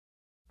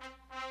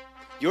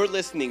You're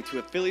listening to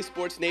a Philly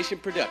Sports Nation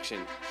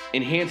production,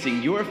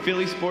 enhancing your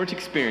Philly sports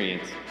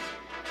experience.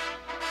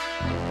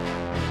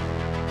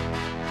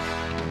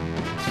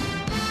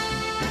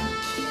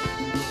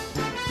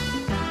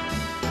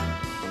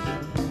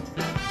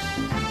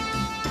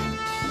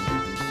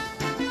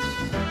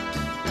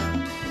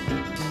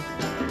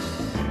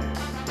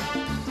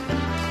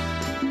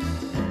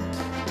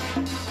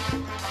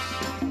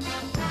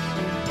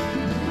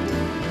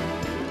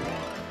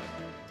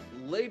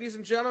 Ladies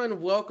and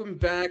gentlemen, welcome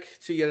back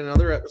to yet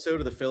another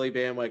episode of the Philly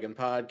Bandwagon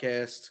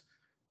Podcast.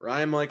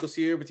 Ryan Michaels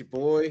here with your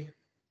boy,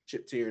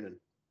 Chip Tiernan.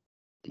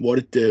 What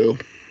it do?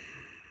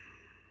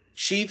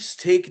 Chiefs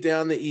take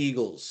down the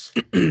Eagles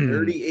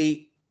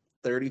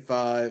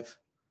 38-35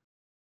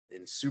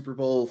 in Super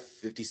Bowl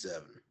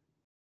 57.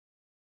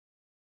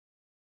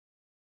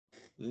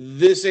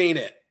 This ain't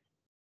it.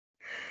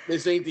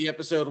 This ain't the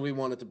episode we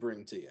wanted to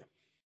bring to you.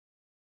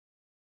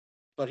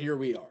 But here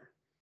we are.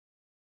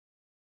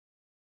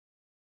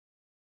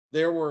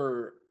 There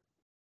were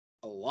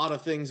a lot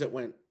of things that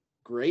went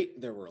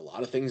great. There were a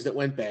lot of things that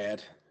went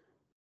bad.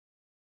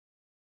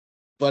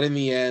 But in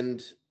the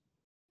end,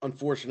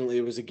 unfortunately,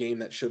 it was a game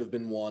that should have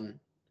been won.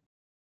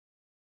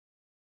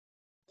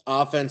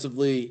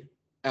 Offensively,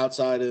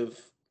 outside of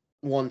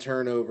one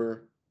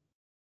turnover,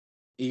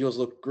 Eagles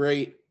looked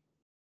great.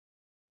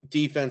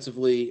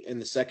 Defensively, in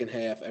the second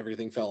half,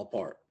 everything fell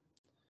apart.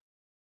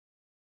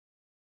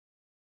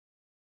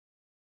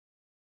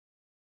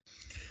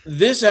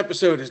 This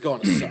episode is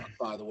going to suck,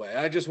 by the way.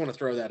 I just want to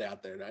throw that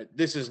out there.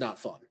 This is not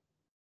fun.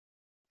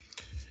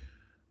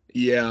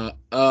 Yeah.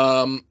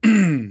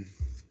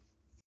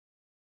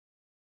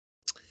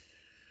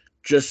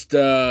 Just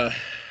yeah,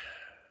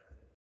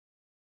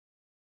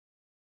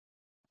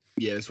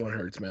 this one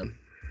hurts, man.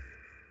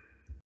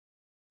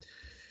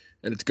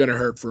 And it's gonna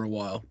hurt for a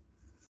while.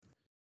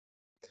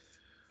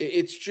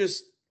 It's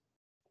just,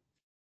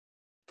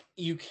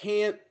 you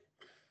can't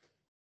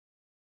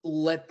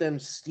let them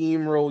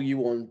steamroll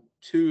you on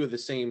two of the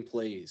same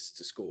plays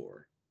to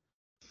score.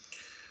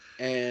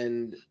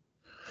 And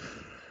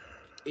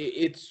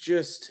it's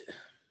just,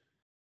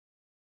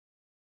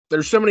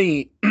 there's so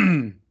many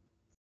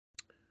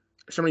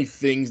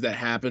things that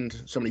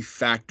happened, so many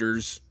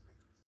factors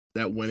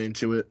that went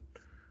into it.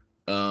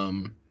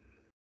 On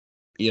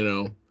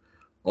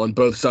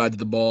both sides of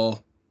the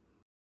ball.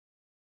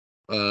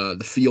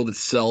 The field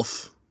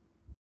itself,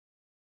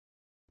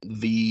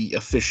 the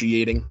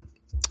officiating,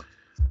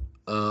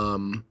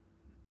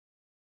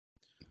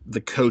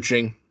 the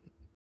coaching.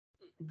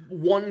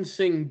 One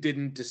thing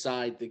didn't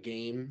decide the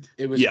game.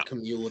 It was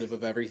cumulative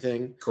of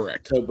everything.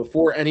 Correct. So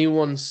before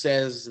anyone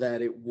says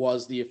that it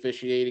was the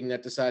officiating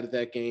that decided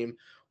that game,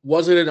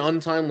 was it an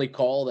untimely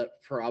call that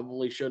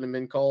probably shouldn't have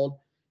been called?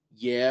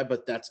 Yeah,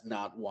 but that's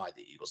not why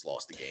the Eagles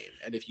lost the game.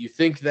 And if you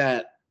think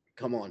that,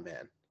 come on,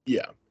 man.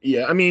 Yeah.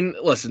 I mean,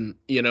 listen,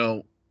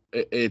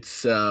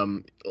 it's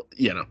like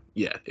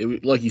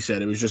you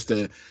said,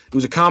 it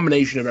was a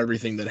combination of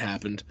everything that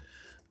happened,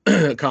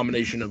 a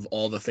combination of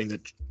all the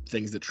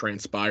things that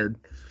transpired,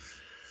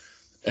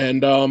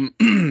 and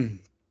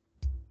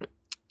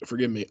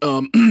forgive me,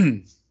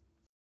 it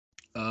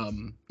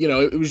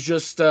was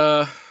just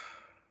at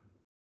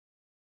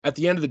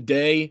the end of the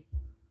day,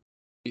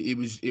 it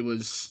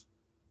was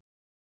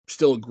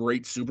still a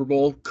great Super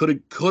Bowl.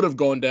 Could have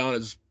gone down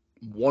as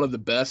one of the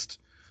best,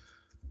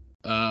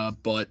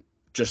 but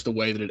just the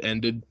way that it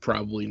ended,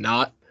 probably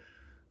not.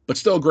 But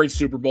still a great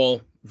Super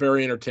Bowl,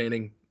 very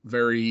entertaining,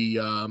 very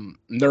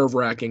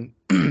nerve-wracking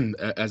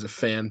as a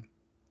fan.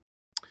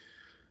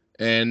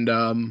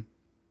 And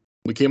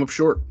we came up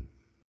short.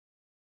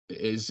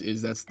 That's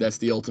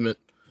the ultimate,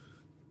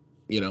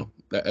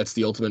 that's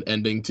the ultimate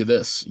ending to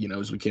this,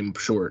 as we came up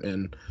short.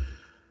 And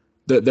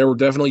there were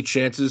definitely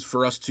chances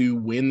for us to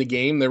win the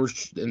game. There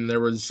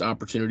was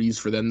opportunities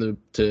for them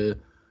to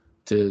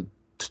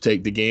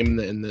take the game,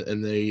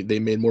 and they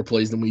made more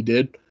plays than we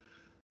did,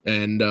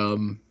 and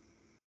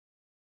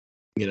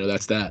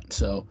that's that.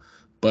 So,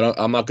 but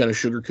I'm not going to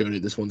sugarcoat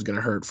it. This one's going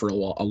to hurt for a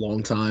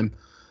long time.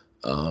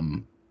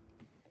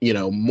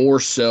 More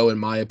so in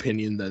my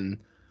opinion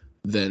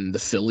than the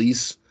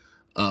Phillies,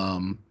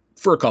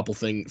 for a couple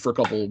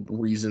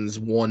reasons.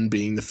 One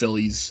being the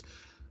Phillies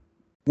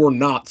were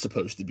not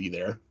supposed to be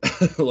there.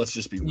 Let's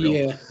just be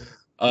real.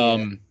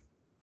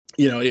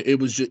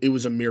 It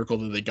was a miracle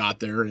that they got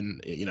there,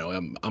 and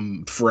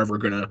I'm forever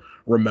gonna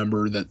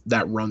remember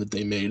that run that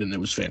they made, and it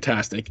was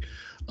fantastic.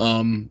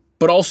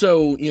 But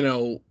also,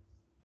 the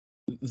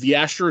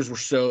Astros were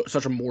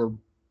such a more,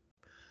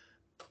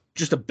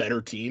 just a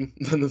better team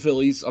than the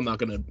Phillies. I'm not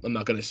gonna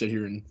sit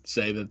here and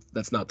say that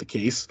that's not the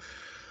case.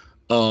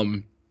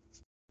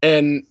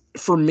 And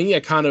for me, I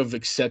kind of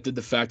accepted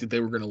the fact that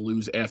they were going to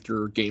lose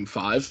after Game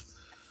 5.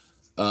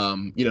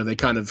 They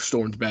kind of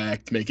stormed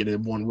back to make it a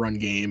one-run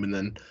game, and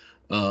then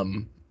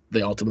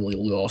they ultimately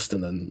lost,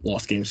 and then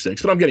lost Game 6.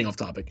 But I'm getting off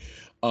topic.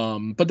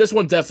 But this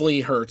one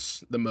definitely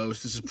hurts the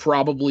most. This is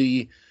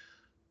probably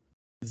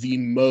the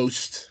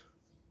most,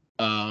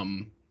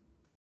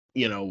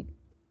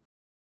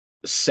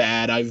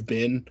 sad I've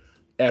been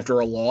after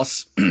a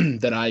loss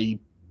that I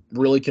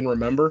really can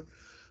remember.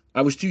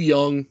 I was too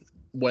young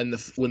when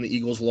the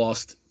Eagles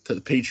lost to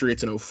the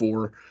Patriots in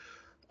 2004.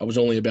 I was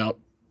only about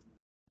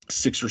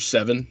 6 or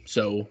 7,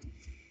 so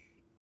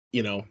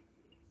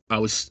I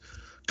was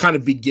kind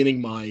of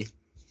beginning my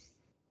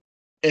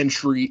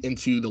entry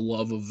into the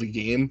love of the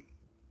game.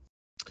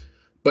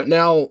 But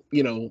now,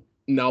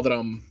 now that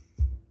I'm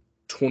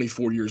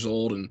 24 years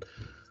old and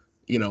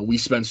we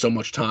spend so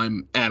much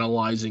time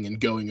analyzing and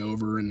going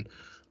over and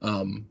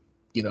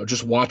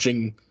just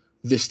watching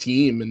this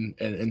team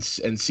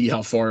and see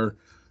how far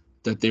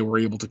that they were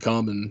able to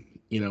come and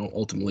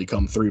ultimately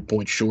come 3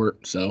 points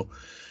short. So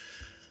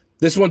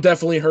this one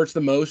definitely hurts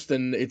the most,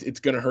 and it's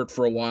going to hurt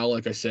for a while,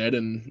 like I said,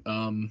 and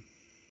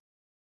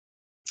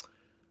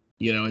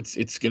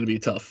it's going to be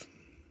tough.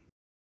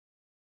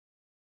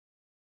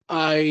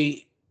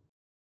 I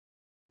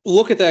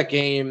look at that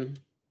game.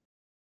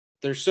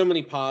 There's so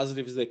many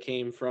positives that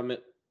came from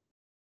it.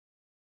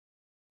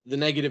 The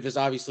negative is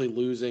obviously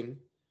losing,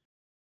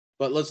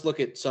 but let's look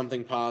at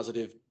something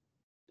positive.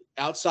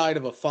 Outside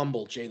of a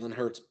fumble, Jalen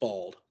Hurts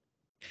balled.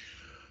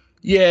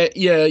 Yeah,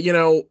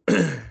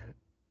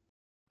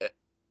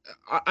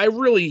 I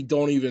really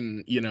don't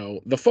even,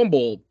 the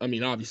fumble, I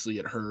mean, obviously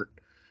it hurt,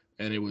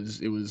 and it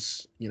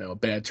was a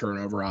bad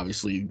turnover,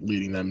 obviously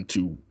leading them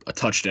to a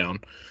touchdown.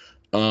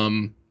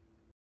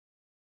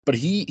 But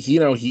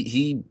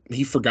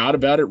he forgot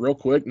about it real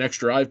quick. Next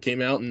drive,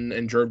 came out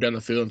and drove down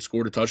the field and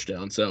scored a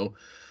touchdown. So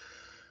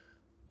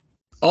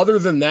other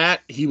than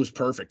that, he was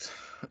perfect.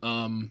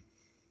 And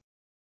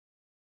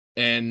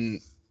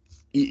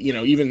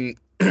even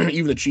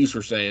the Chiefs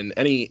were saying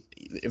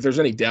if there's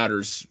any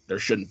doubters, there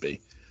shouldn't be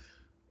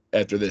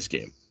after this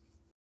game.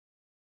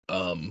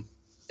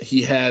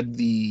 He had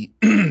the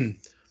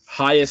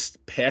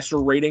highest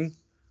passer rating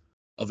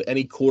of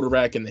any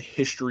quarterback in the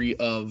history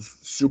of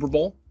Super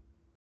Bowl.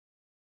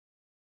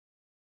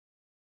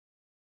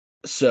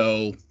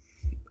 So,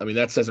 I mean,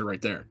 that says it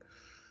right there.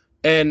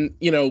 And,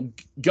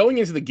 going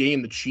into the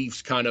game, the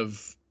Chiefs kind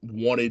of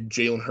wanted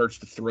Jalen Hurts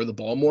to throw the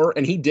ball more,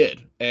 and he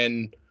did.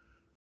 And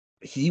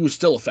he was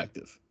still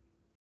effective.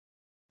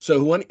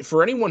 So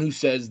for anyone who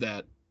says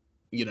that,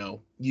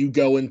 you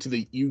go into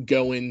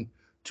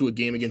a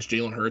game against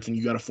Jalen Hurts and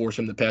you got to force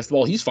him to pass the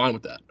ball, he's fine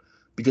with that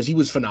because he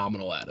was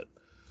phenomenal at it.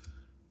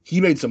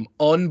 He made some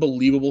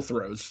unbelievable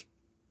throws.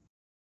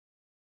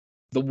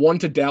 The one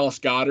to Dallas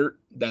Goedert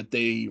that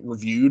they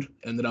reviewed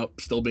ended up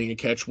still being a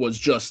catch was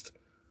just,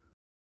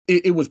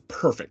 it was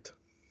perfect.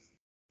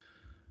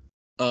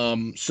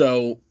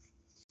 So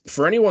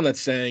for anyone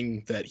that's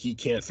saying that he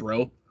can't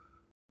throw,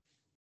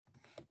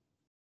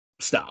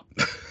 stop.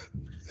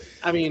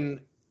 I mean,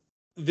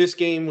 this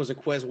game was a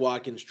Quez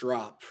Watkins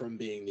drop from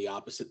being the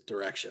opposite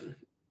direction.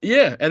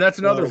 Yeah, and that's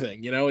another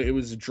thing. It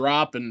was a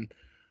drop, and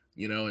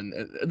and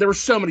there were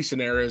so many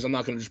scenarios. I'm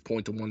not going to just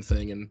point to one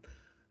thing, and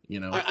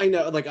I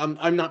know, like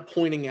I'm not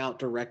pointing out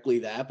directly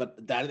that,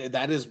 but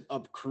that is a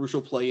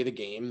crucial play of the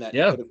game that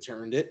could have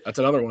turned it. That's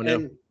another one.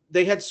 And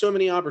they had so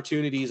many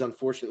opportunities.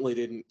 Unfortunately,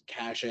 didn't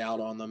cash out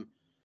on them.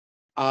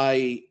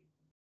 I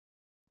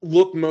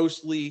look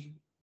mostly.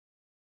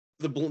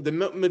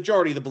 The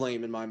majority of the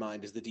blame in my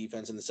mind is the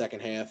defense in the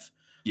second half.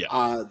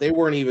 Yeah. They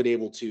weren't even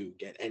able to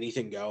get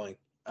anything going.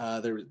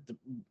 The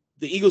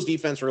Eagles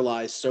defense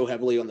relies so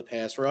heavily on the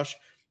pass rush.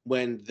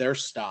 When they're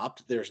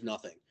stopped, there's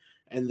nothing.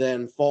 And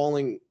then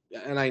falling,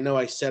 and I know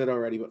I said it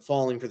already, but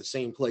falling for the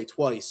same play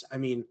twice. I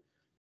mean,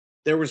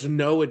 there was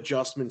no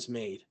adjustments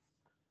made.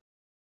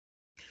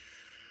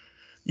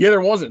 Yeah,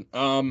 there wasn't.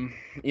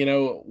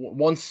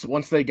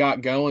 Once they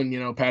got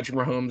going, Patrick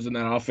Mahomes and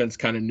that offense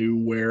kind of knew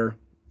where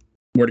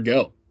to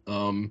go.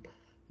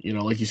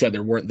 Like you said, they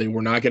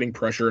were not getting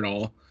pressure at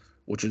all,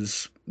 which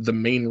is the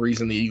main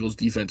reason the Eagles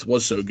defense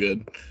was so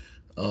good.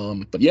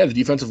 But yeah, the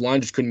defensive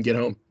line just couldn't get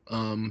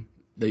home.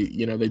 They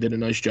did a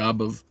nice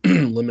job of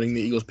limiting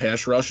the Eagles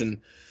pass rush, and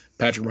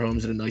Patrick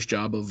Mahomes did a nice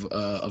job of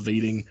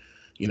evading,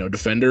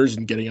 defenders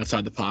and getting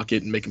outside the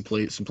pocket and making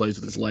some plays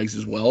with his legs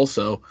as well.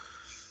 So,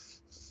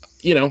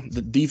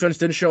 the defense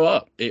didn't show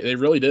up. They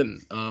really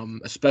didn't,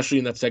 especially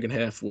in that second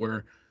half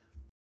where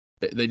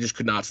they just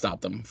could not stop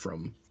them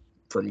from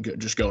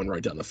just going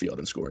right down the field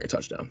and scoring a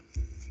touchdown.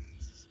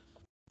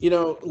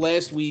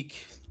 Last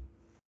week,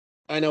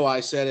 I know I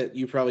said it,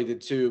 you probably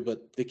did too,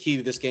 but the key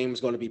to this game was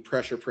going to be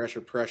pressure,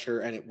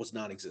 and it was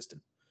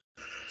non-existent.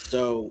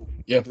 So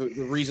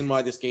the reason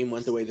why this game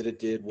went the way that it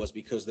did was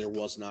because there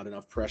was not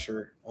enough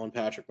pressure on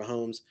Patrick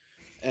Mahomes.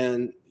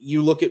 And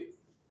you look at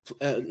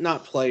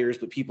not players,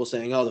 but people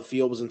saying, oh, the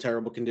field was in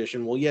terrible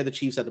condition. Well, yeah, the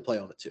Chiefs had to play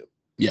on it too.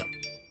 Yeah.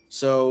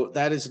 So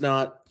that is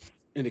not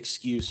an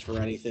excuse for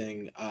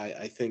anything.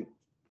 I think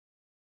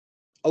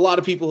a lot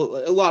of people,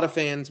 a lot of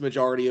fans,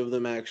 majority of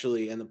them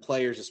actually, and the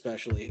players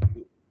especially,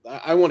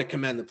 I want to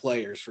commend the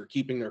players for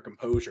keeping their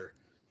composure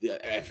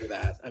after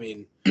that. I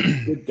mean,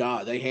 good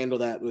God, they handle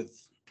that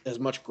with as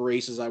much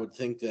grace as I would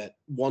think that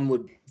one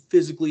would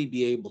physically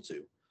be able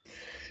to.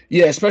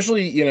 Yeah,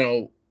 especially,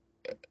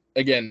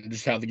 again,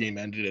 just how the game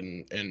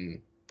ended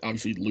and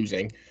obviously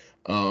losing.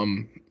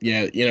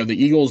 Yeah, the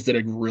Eagles did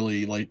a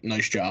really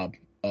nice job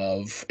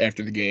of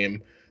after the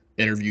game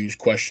interviews,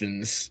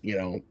 questions.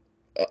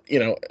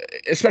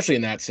 Especially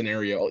in that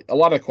scenario, a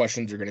lot of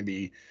questions are going to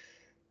be,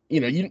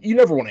 you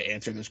never want to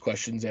answer those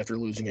questions after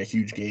losing a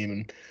huge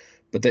game,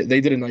 but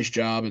they did a nice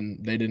job,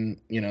 and they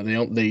didn't,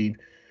 they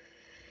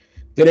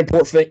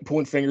didn't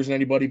point fingers at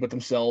anybody but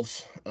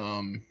themselves.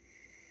 Really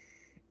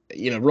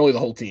the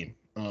whole team.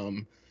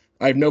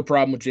 I have no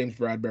problem with James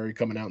Bradbury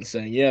coming out and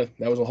saying, yeah,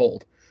 that was a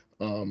hold.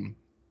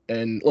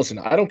 And listen,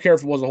 I don't care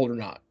if it was a hold or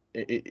not.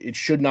 It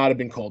should not have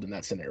been called in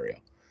that scenario.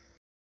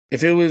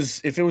 If it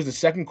was the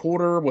second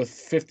quarter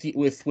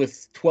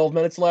with 12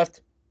 minutes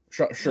left,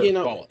 sure,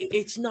 call it.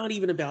 It's not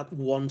even about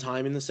one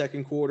time in the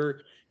second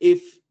quarter.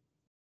 If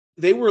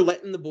they were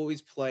letting the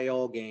boys play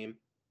all game,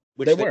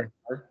 which they were.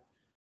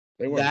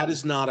 That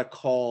is not a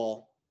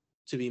call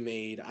to be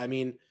made. I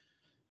mean,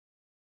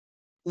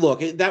 look,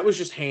 that was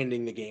just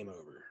handing the game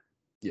over.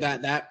 Yeah.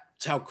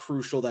 That's how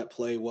crucial that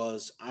play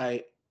was.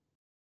 I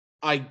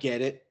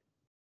get it.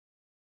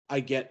 I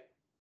get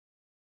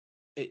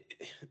it.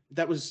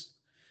 That was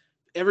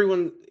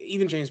everyone,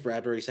 even James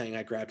Bradbury saying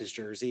I grabbed his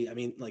jersey. I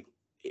mean, like,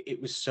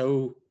 it was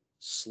so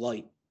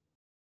slight.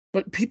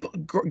 But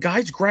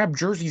guys grab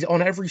jerseys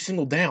on every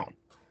single down.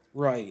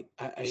 Right.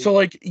 So,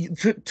 like,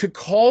 to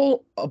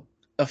call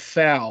a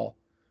foul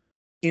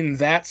in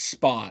that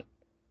spot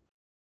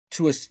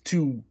to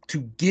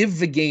give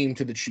the game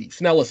to the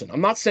Chiefs. Now, listen,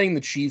 I'm not saying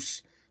the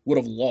Chiefs would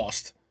have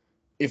lost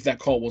if that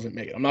call wasn't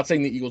made. I'm not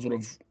saying the Eagles would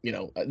have,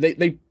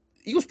 they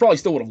Eagles probably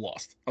still would have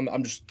lost.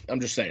 I'm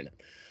just saying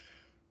it.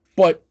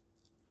 But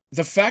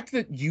the fact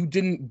that you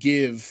didn't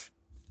give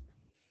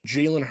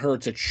Jalen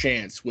Hurts a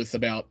chance with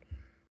about,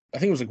 I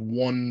think it was like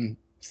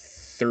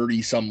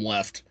 1:30 some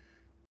left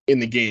in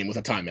the game with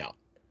a timeout.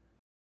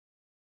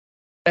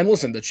 And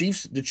listen, the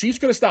Chiefs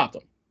could have stopped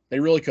them. They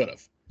really could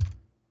have.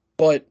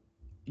 But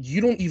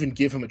you don't even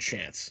give him a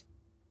chance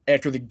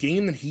after the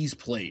game that he's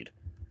played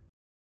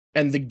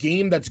and the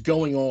game that's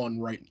going on,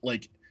 right?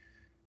 Like,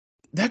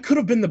 that could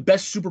have been the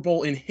best Super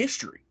Bowl in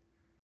history.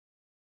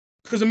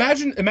 Because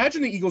imagine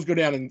the Eagles go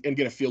down and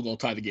get a field goal,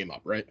 tie the game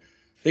up, right?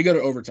 They go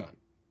to overtime.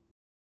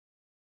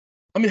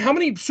 I mean, how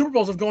many Super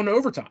Bowls have gone to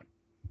overtime?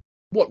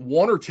 What,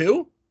 1 or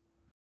 2?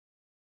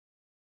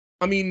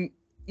 I mean,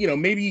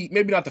 maybe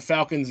not the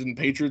Falcons and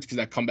Patriots because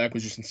that comeback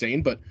was just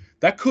insane, but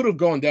that could have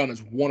gone down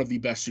as one of the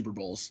best Super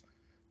Bowls,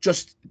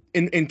 just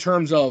in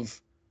terms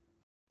of,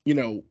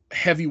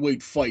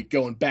 heavyweight fight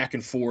going back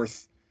and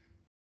forth.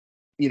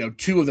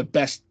 Two of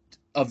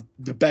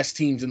the best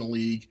teams in the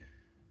league,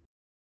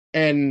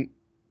 and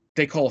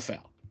they call a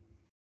foul.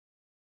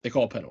 They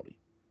call a penalty,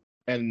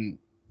 and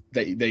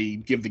they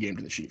give the game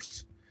to the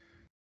Chiefs.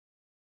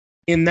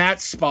 In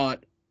that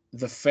spot,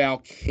 the foul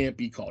can't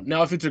be called.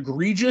 Now, if it's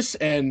egregious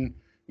and,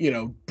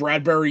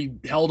 Bradbury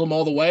held him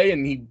all the way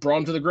and he brought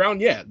him to the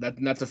ground, yeah,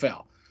 that's a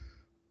foul.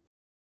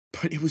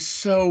 But it was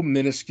so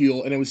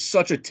minuscule and it was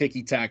such a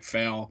ticky-tack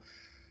foul.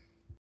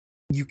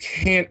 You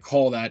can't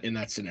call that in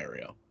that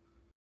scenario.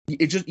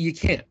 You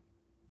can't.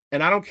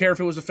 And I don't care if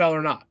it was a foul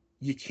or not.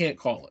 You can't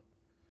call it.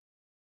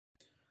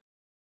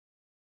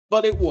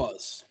 But it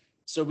was.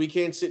 So we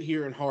can't sit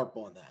here and harp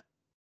on that.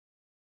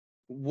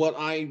 What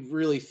I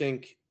really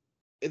think,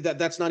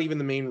 that's not even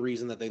the main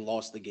reason that they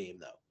lost the game,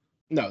 though.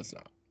 No, it's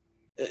not.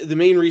 The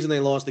main reason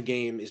they lost the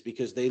game is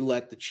because they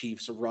let the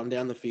Chiefs run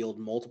down the field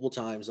multiple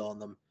times on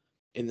them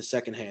in the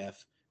second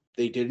half.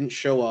 They didn't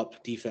show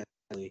up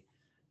defensively.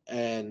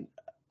 And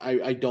I'm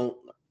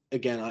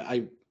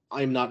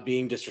not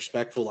being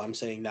disrespectful. I'm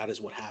saying that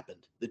is what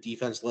happened. The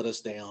defense let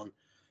us down.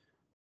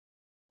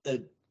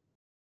 I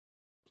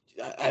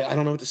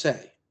don't know what to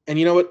say. And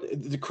you know what?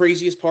 The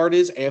craziest part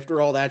is,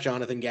 after all that,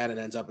 Jonathan Gannon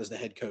ends up as the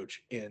head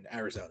coach in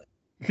Arizona.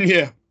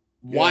 Yeah.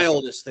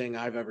 Wildest thing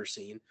I've ever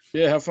seen.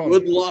 Yeah, have fun.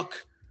 Good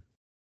luck.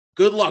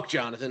 Good luck,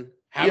 Jonathan.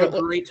 Have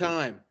a great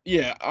time.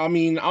 Yeah, I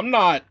mean,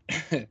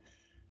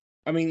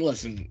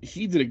 listen,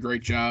 he did a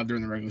great job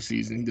during the regular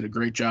season. He did a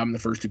great job in the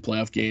first 2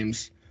 playoff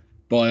games.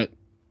 But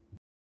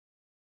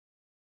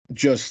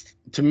just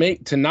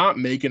to not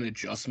make an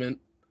adjustment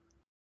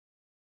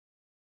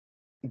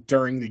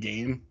during the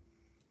game,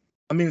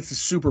 I mean, it's the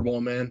Super Bowl,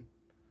 man.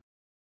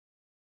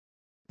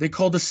 They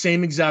called the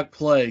same exact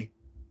play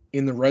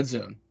in the red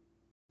zone,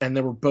 and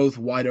they were both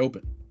wide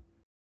open.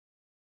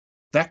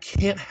 That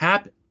can't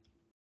happen.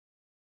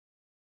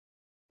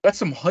 That's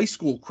some high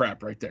school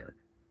crap right there.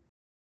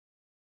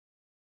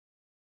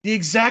 The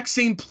exact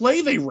same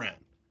play they ran.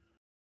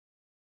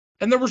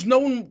 And there was no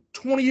one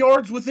 20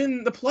 yards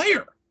within the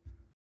player.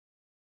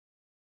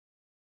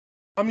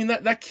 I mean,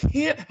 that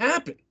can't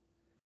happen.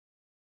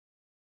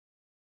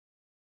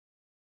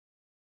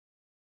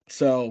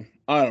 So,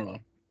 I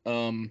don't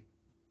know.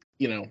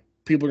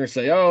 People are going to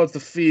say, oh, it's the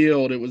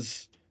field. It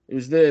was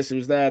this, it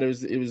was that,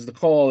 it was the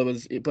call,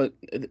 but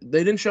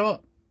they didn't show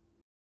up.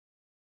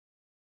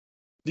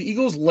 The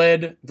Eagles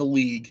led the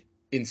league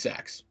in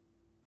sacks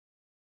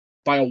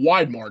by a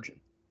wide margin.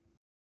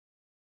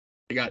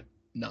 They got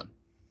none.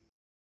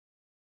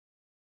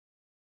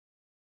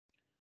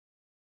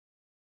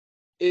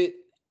 It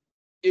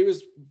it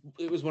was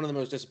one of the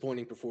most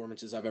disappointing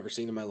performances I've ever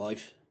seen in my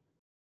life.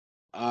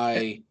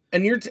 And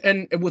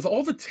with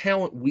all the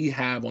talent we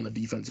have on the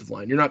defensive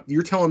line,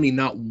 you're telling me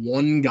not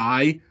one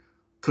guy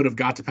could have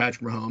got to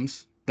Patrick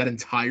Mahomes that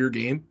entire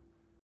game?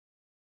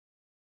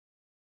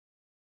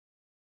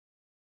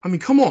 I mean,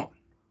 come on.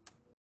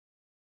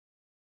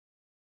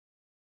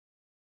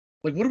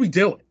 Like, what are we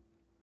doing?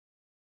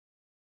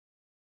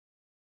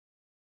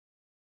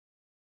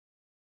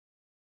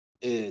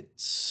 It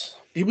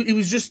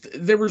was just,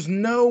 there was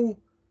no,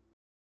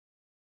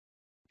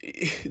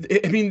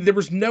 I mean, there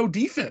was no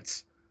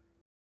defense.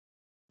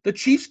 The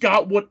Chiefs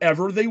got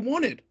whatever they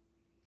wanted.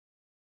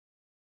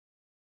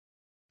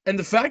 And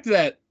the fact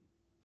that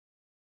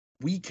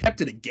we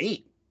kept it a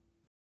game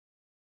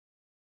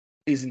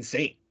is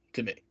insane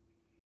to me.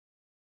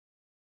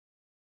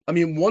 I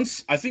mean,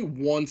 once, was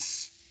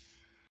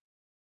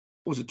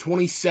it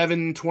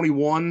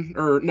 27-21?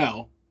 Or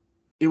no,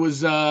 it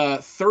was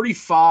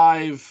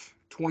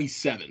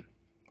 35-27,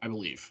 I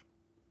believe.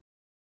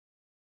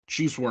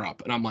 Chiefs were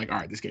up, and I'm like, all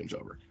right, this game's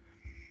over.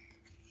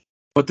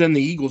 But then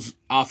the Eagles'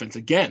 offense,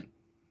 again,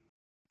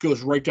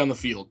 goes right down the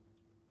field.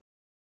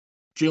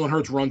 Jalen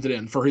Hurts runs it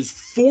in for his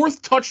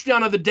 4th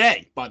touchdown of the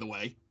day, by the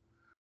way.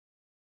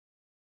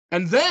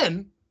 And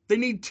then they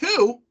need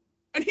 2,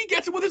 and he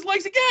gets it with his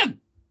legs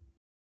again.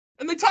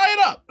 And they tie it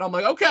up. And I'm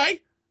like,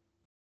 okay.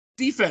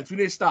 Defense, we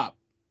need to stop.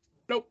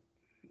 Nope.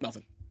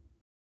 Nothing.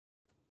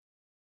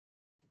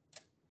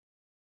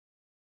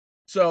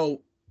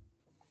 So,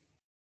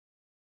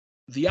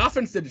 the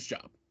offense did its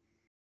job.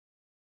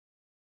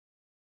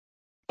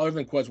 Other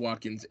than Quez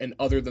Watkins and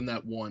other than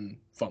that one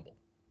fumble.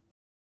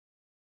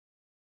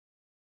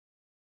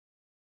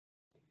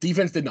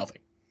 Defense did nothing.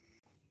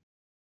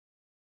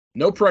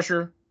 No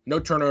pressure, no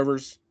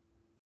turnovers.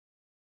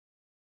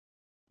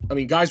 I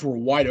mean, guys were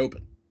wide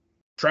open.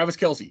 Travis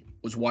Kelce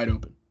was wide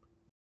open.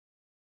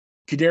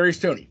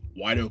 Kadarius Toney,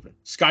 wide open.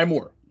 Sky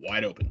Moore,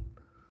 wide open.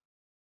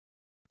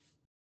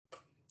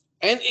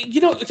 And,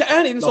 to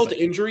add insult to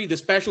injury, the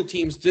special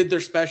teams did their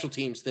special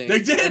teams thing.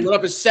 They did. And put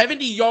up a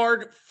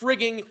 70-yard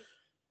frigging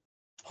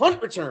punt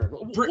return.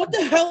 What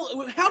the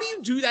hell? How do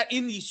you do that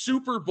in the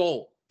Super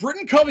Bowl?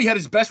 Britton Covey had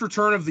his best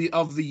return of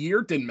the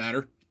year. Didn't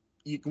matter.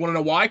 You want to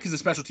know why? Because the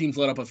special teams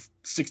let up a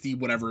 60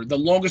 whatever, the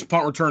longest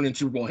punt return in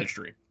Super Bowl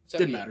history.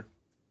 Didn't matter.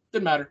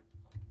 Didn't matter.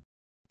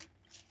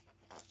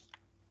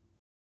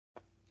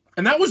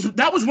 And that was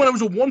when it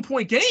was a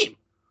 1-point game.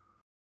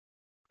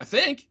 I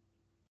think.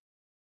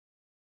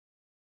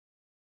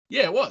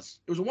 Yeah, it was.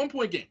 It was a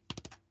 1-point game.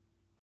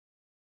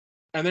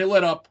 And they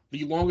let up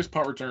the longest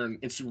punt return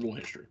in Super Bowl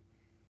history.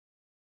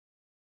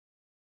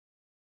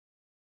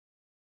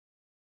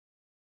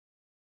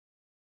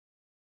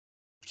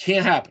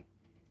 Can't happen.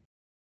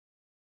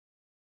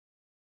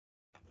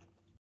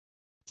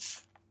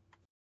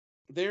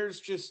 There's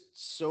just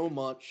so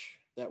much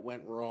that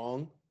went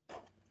wrong.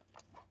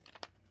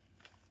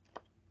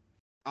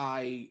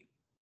 Man.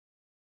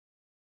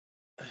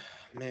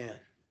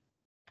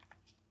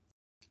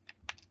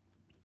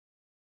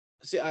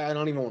 See, I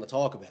don't even want to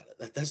talk about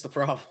it. That's the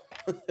problem.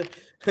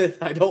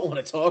 I don't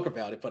want to talk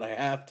about it, but I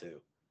have to.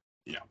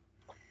 Yeah.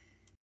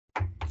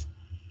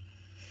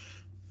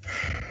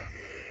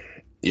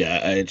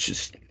 Yeah, it's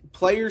just...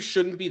 Players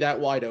shouldn't be that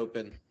wide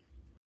open.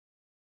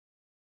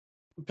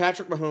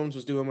 Patrick Mahomes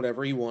was doing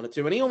whatever he wanted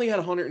to, and he only had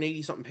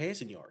 180-something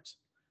passing yards.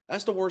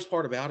 That's the worst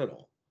part about it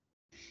all.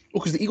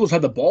 Well, because the Eagles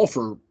had the ball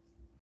for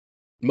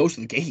most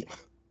of the game.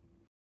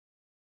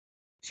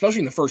 Especially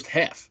in the first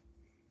half.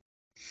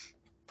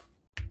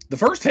 The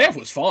first half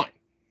was fine.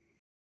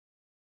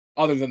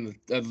 Other than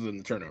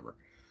the turnover.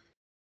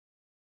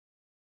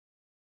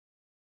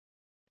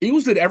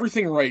 Eagles did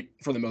everything right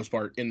for the most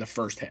part in the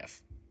first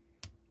half.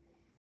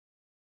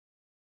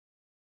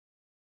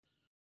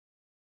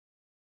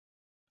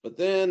 But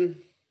then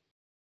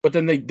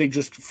they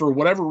just, for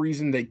whatever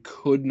reason, they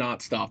could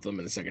not stop them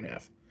in the second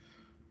half.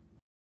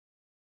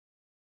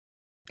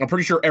 I'm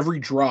pretty sure every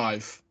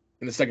drive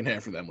in the second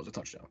half for them was a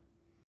touchdown.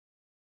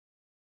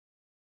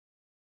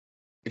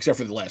 Except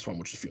for the last one,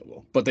 which is field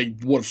goal. But they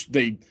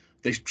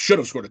should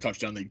have scored a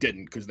touchdown. They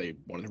didn't because they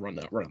wanted to run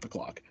out the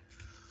clock.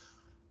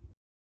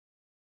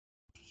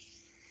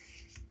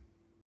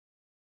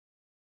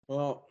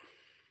 Well,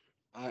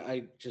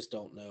 I just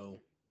don't know.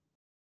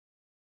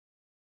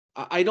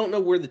 I don't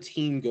know where the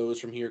team goes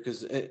from here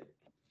because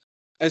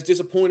as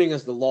disappointing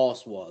as the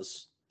loss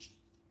was,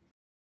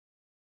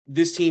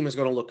 this team is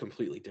going to look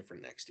completely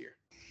different next year.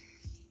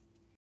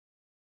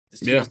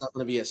 This team is not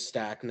going to be a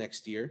stack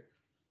next year.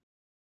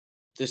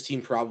 This team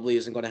probably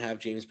isn't going to have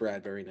James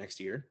Bradbury next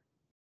year.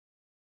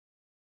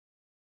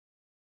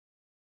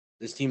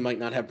 This team might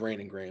not have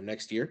Brandon Graham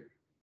next year.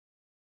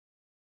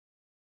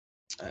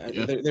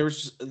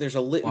 There's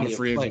a litany of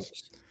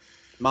players.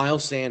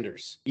 Miles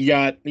Sanders. You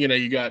got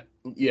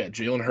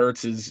Jalen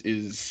Hurts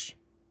is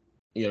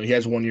he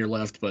has 1 year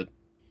left, but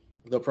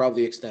they'll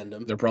probably extend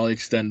him.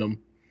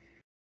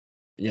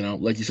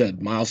 Like you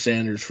said, Miles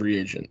Sanders, free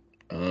agent.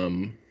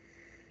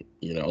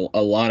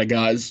 A lot of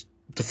guys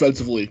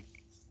defensively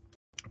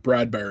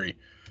Bradbury,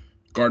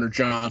 Gardner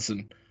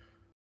Johnson,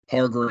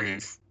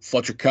 Hargrave,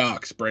 Fletcher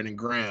Cox, Brandon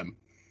Graham,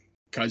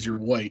 Kaiser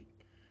White.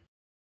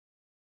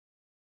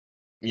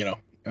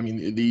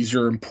 These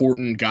are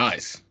important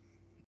guys.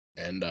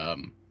 And,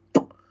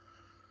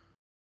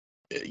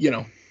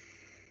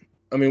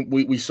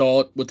 we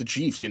saw it with the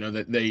Chiefs,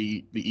 that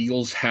the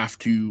Eagles have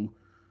to,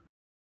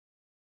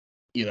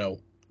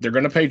 they're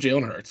going to pay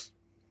Jalen Hurts.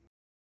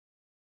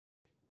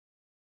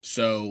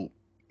 So,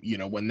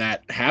 when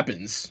that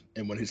happens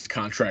and when his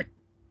contract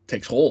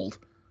takes hold,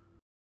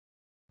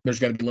 there's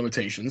going to be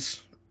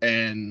limitations.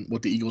 And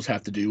what the Eagles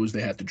have to do is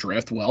they have to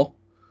draft well.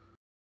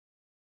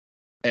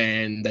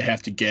 And they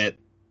have to get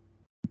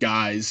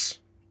guys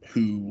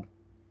who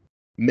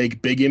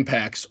make big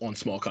impacts on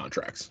small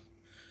contracts.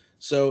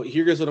 So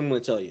here's what I'm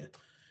going to tell you.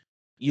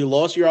 You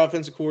lost your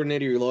offensive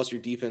coordinator, you lost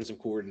your defensive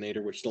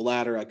coordinator, which the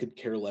latter I could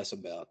care less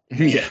about.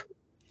 Yeah.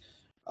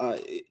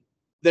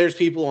 There's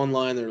people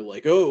online that are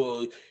like,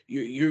 oh,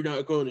 you're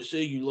not going to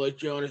say you like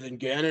Jonathan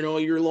Gannon all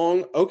year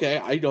long? Okay,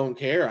 I don't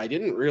care. I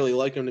didn't really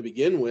like him to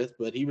begin with,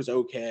 but he was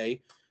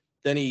okay.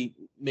 Then he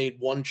made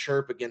one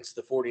chirp against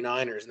the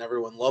 49ers, and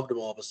everyone loved him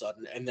all of a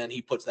sudden, and then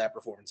he puts that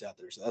performance out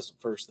there. So that's the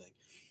first thing.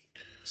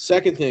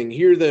 Second thing,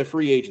 here are the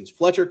free agents.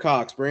 Fletcher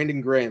Cox,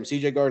 Brandon Graham,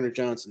 C.J.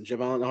 Gardner-Johnson,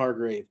 Javon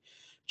Hargrave,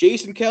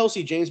 Jason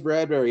Kelsey, James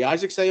Bradbury,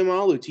 Isaac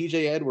Seumalo,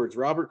 T.J. Edwards,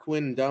 Robert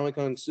Quinn, and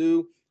Ndamukong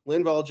Suh,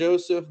 Linval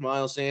Joseph,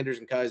 Miles Sanders,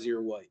 and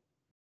Kaiser White.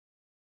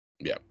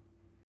 Yeah.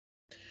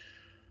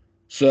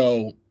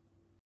 So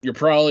you're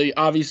probably,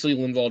 obviously,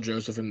 Linval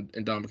Joseph and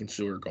Ndamukong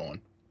Suh are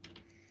gone.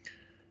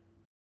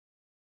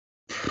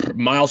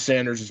 Miles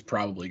Sanders is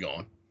probably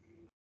gone.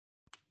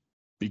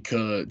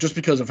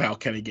 Because of how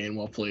Kenny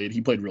Gainwell played.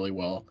 He played really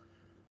well.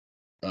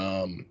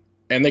 And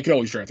they could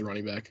always draft a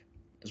running back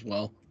as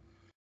well.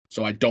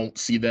 So I don't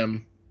see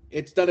them.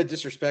 It's not a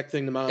disrespect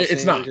thing to Miles Sanders.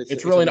 It's not.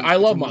 It's really not. I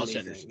love Miles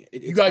Sanders.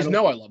 You guys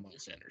know I love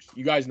Miles Sanders.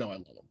 You guys know I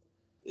love him.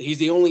 He's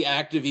the only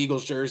active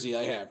Eagles jersey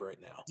I have right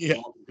now. Yeah.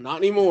 Well, not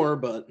anymore,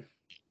 but.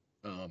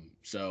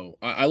 So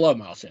I love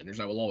Miles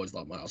Sanders. I will always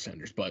love Miles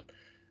Sanders. But,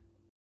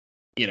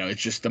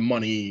 it's just the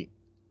money.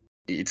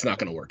 It's not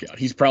going to work out.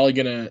 He's probably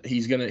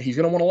he's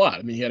gonna want a lot.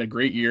 I mean, he had a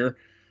great year.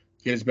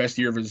 He had his best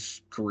year of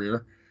his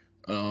career.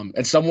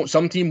 And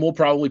some team will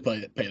probably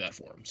pay that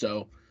for him.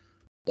 So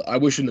I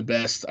wish him the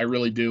best. I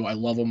really do. I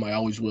love him. I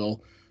always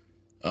will.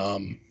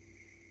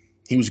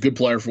 He was a good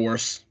player for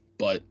us,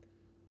 but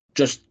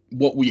just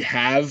what we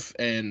have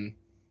and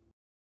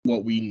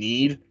what we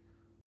need,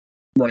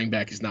 running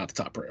back is not the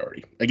top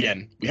priority.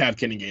 Again, we have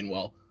Kenny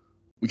Gainwell.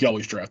 We could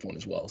always draft one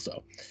as well.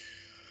 So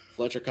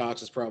Fletcher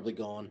Cox is probably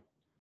gone.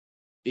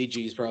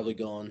 BG is probably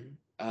gone.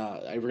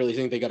 I really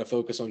think they got to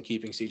focus on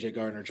keeping C.J.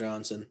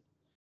 Gardner-Johnson.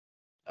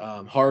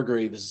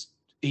 Hargrave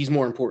he's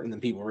more important than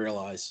people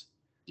realize.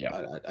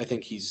 Yeah, I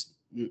think he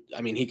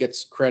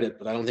gets credit,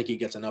 but I don't think he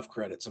gets enough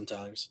credit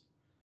sometimes.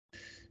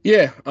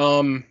 Yeah,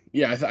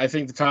 I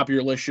think the top of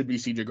your list should be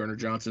C.J.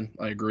 Gardner-Johnson.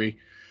 I agree.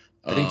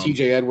 I think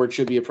T.J. Edwards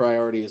should be a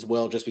priority as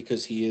well, just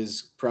because he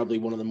is probably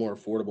one of the more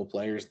affordable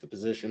players at the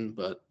position.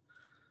 But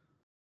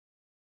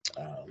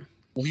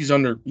well, he's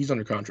under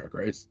contract,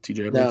 right? It's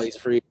T.J. Edwards. No, he's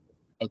free.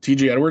 Oh,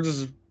 T.J. Edwards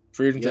is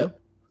free agent too?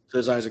 So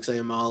is Isaac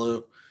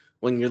Seumalo.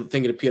 When I'm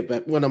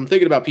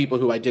thinking about people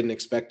who I didn't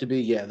expect to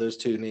be, those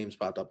two names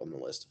popped up on the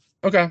list.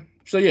 Okay,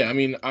 so yeah, I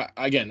mean,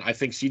 I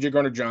think C.J.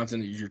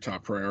 Gardner-Johnson is your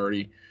top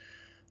priority.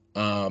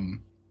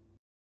 I'm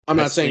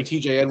not saying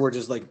T.J. Edwards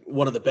is like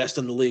one of the best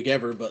in the league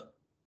ever, but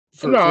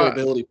for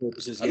ability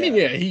purposes, I mean,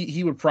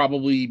 he would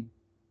probably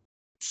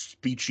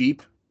be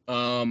cheap.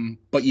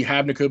 But you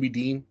have Nakobe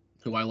Dean,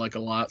 who I like a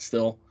lot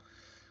still.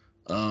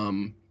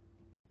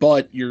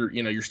 But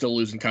you're still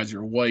losing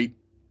Kaiser White.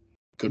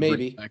 Could bring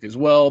him back as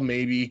well,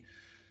 maybe.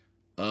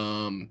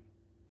 Again,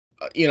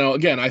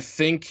 I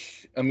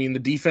think the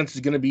defense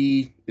is going to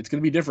be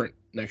different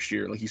next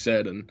year, like you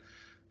said, and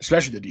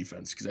especially the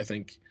defense, because I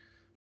think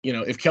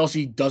if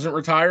Kelsey doesn't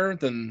retire,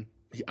 then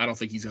I don't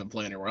think he's going to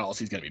play anywhere else.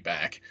 He's going to be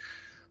back,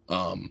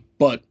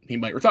 but he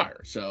might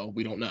retire, so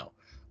we don't know.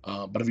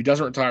 But if he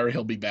doesn't retire,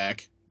 he'll be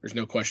back. There's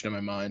no question in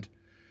my mind.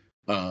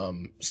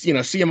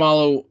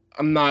 Seumalo,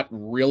 I'm not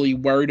really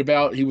worried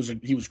about. He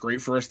was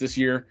great for us this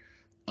year.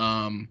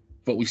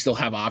 But we still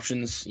have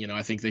options.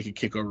 I think they could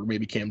kick over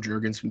maybe Cam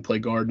Jurgens and play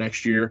guard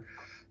next year.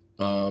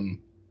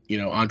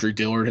 Andre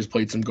Dillard has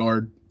played some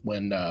guard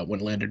when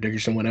Landon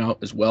Dickerson went out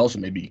as well. So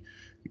maybe,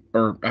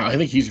 or I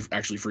think he's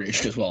actually free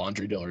agent as well,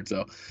 Andre Dillard.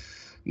 So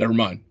never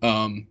mind.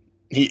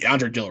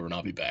 Andre Dillard will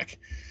not be back.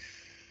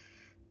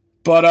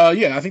 But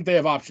I think they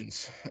have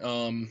options.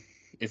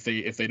 If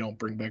they don't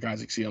bring back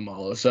Isaac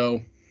Seumalo.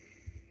 So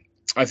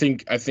I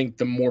think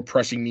the more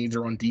pressing needs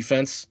are on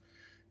defense,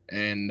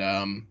 and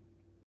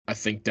I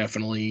think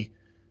definitely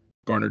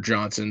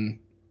Gardner-Johnson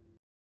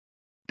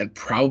and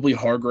probably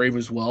Hargrave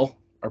as well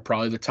are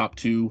probably the top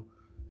two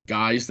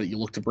guys that you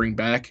look to bring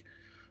back.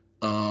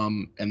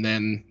 And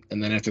then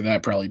after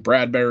that, probably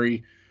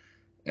Bradbury,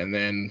 and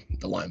then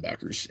the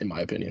linebackers, in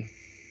my opinion.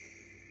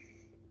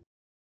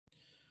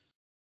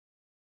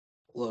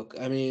 Look,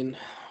 I mean,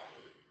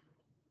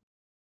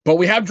 But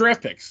we have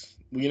draft picks.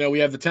 We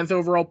have the 10th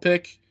overall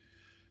pick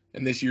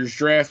in this year's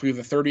draft. We have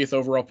the 30th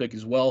overall pick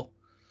as well,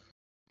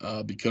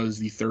 because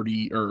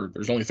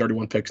there's only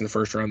 31 picks in the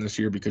first round this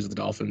year because of the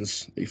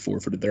Dolphins. They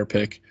forfeited their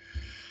pick.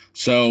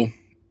 So,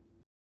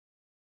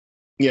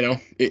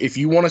 if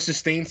you want to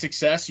sustain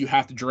success, you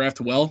have to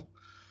draft well.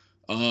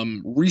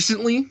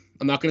 Recently,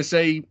 I'm not going to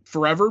say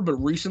forever, but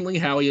recently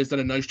Howie has done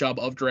a nice job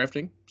of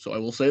drafting. So I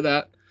will say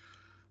that.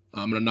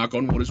 I'm going to knock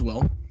on wood as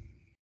well,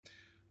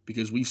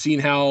 because we've seen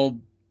how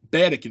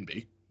bad it can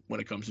be when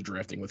it comes to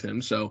drafting with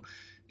him. So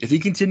if he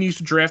continues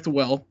to draft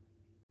well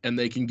and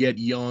they can get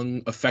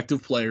young,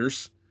 effective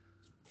players,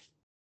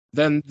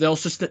 then they'll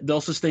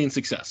sustain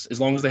success as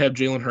long as they have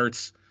Jalen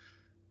Hurts,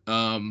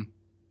 and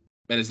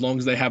as long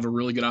as they have a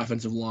really good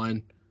offensive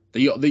line.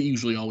 They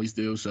usually always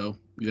do. So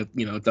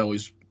it's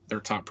always their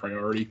top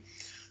priority.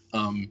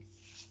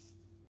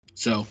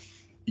 So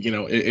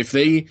if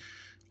they,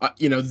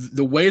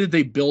 the way that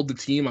they build the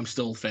team, I'm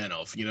still a fan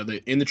of.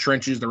 In the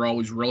trenches, they're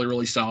always really,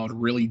 really solid,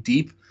 really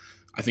deep.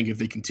 I think if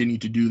they continue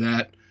to do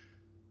that,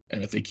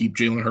 and if they keep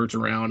Jalen Hurts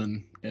around,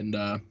 and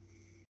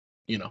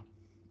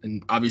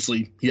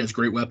obviously he has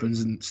great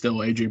weapons, and still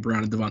AJ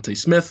Brown and Devontae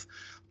Smith,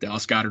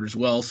 Dallas Goedert as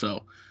well.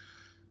 So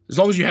as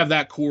long as you have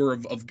that core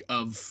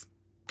of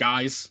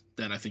guys,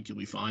 then I think you'll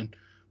be fine.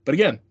 But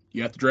again,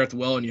 you have to draft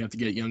well, and you have to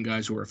get young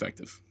guys who are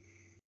effective.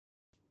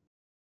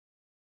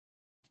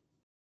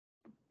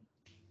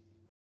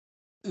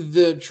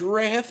 The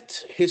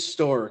draft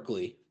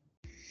historically,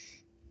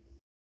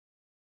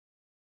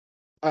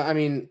 I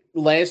mean,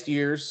 last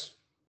year's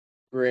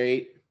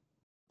great.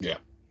 Yeah.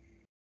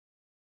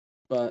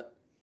 But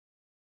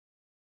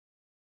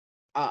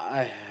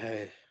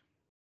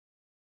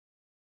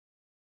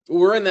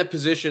we're in that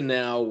position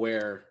now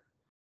where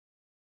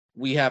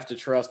we have to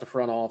trust the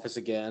front office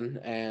again.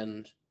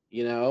 And,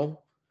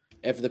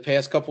 after the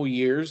past couple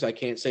years, I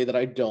can't say that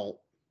I don't.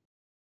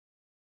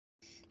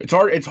 It's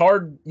hard. It's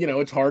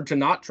hard to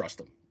not trust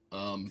them.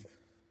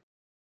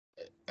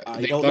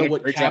 I don't know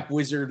what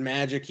wizard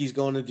magic he's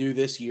going to do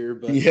this year,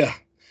 but yeah.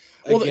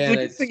 Well, again,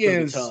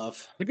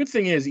 the good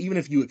thing is, even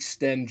if you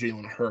extend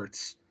Jalen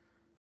Hurts,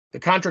 the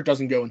contract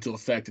doesn't go into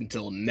effect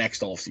until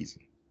next offseason.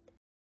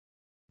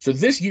 So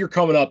this year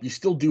coming up, you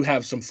still do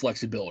have some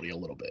flexibility a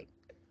little bit.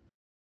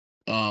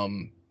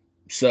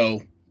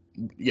 So,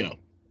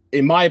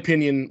 in my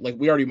opinion, like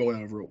we already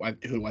went over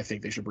who I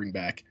think they should bring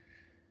back.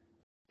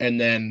 And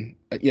then,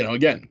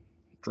 again,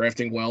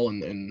 drafting well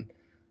and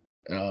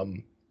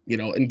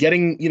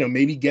getting,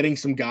 maybe getting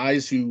some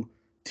guys who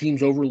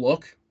teams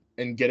overlook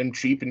and get them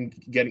cheap and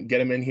get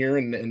them in here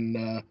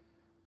and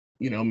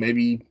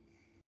maybe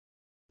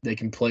they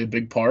can play a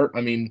big part.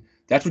 I mean,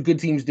 that's what good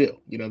teams do.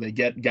 They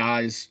get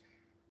guys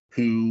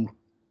who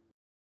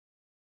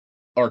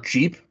are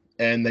cheap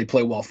and they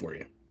play well for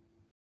you.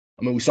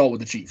 I mean, we saw it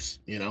with the Chiefs.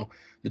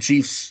 The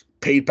Chiefs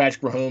paid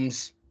Patrick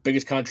Mahomes,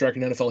 biggest contract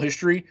in NFL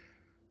history.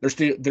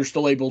 They're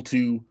still able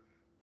to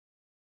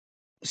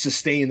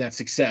sustain that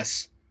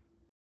success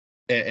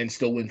and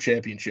still win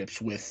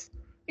championships with,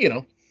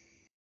 I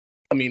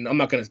mean, I'm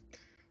not going to,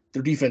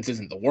 their defense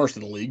isn't the worst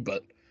in the league,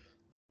 but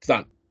it's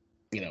not,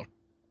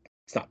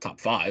 it's not top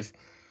 5.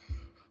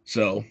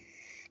 So,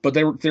 but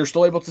they're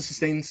still able to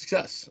sustain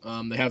success.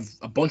 They have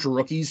a bunch of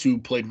rookies who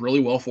played really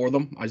well for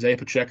them. Isaiah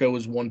Pacheco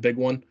was one big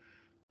one.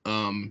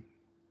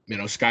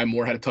 Sky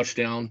Moore had a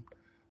touchdown.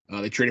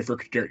 They traded for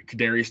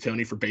Kadarius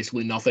Toney for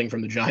basically nothing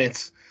from the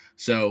Giants.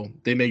 So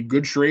they made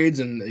good trades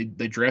and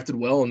they drafted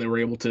well and they were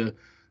able to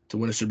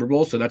win a Super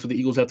Bowl. So that's what the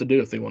Eagles have to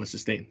do if they want to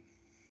sustain.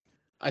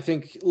 I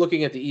think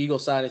looking at the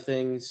Eagles side of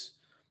things,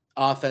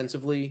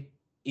 offensively,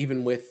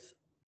 even with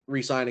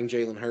re-signing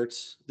Jalen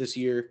Hurts this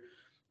year,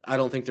 I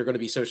don't think they're going to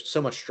be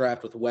so much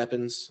strapped with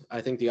weapons.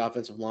 I think the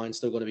offensive line is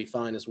still going to be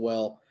fine as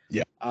well.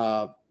 Yeah.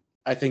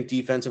 I think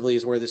defensively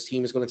is where this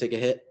team is going to take a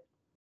hit.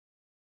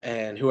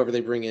 And whoever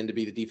they bring in to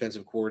be the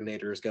defensive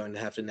coordinator is going to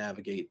have to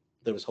navigate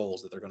those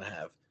holes that they're going to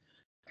have.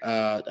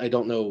 I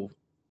don't know.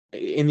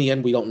 In the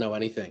end, we don't know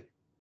anything.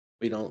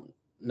 We don't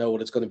know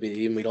what it's going to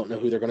be, and we don't know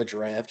who they're going to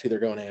draft, who they're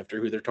going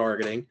after, who they're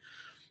targeting.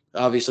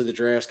 Obviously, the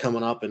draft's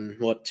coming up in,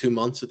 2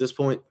 months at this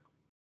point?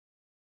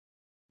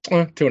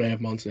 2.5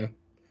 months, yeah.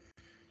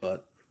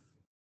 But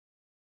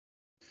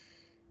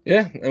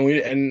yeah,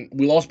 and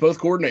we lost both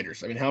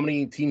coordinators. I mean, how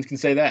many teams can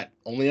say that?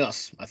 Only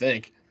us, I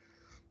think.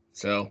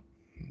 So,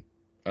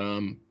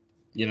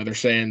 they're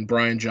saying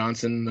Brian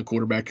Johnson, the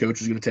quarterback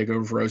coach, is going to take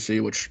over for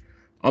OC, which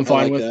I'm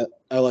fine with.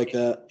 I like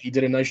that. He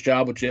did a nice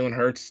job with Jalen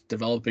Hurts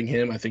developing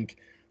and I think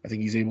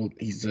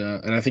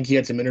he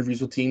had some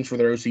interviews with teams for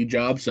their OC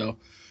job. So,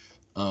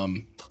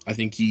 I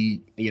think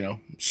he,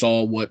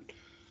 saw what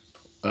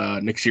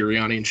Nick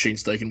Sirianni and Shane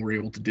Steichen were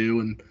able to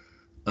do, and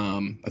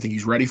I think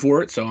he's ready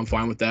for it. So I'm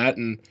fine with that.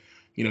 And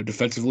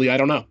defensively, I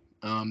don't know.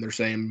 They're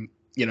saying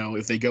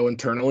if they go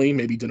internally,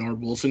 maybe Denard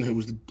Wilson, who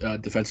was the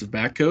defensive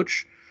back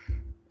coach.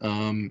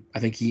 I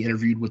think he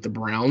interviewed with the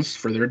Browns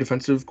for their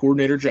defensive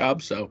coordinator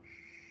job. So,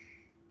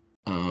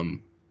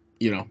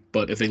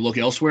 but if they look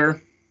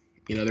elsewhere,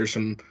 there's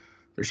some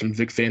there's some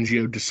Vic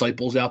Fangio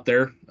disciples out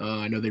there.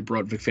 I know they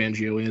brought Vic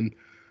Fangio in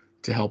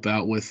to help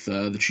out with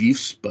the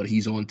Chiefs, but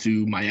he's on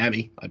to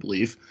Miami, I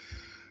believe.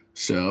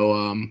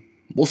 So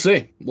we'll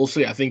see. We'll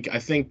see. I think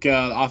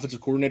the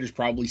offensive coordinator is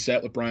probably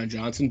set with Brian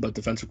Johnson, but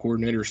defensive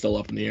coordinator is still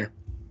up in the air.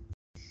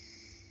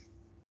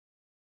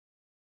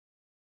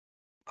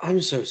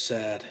 I'm so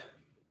sad.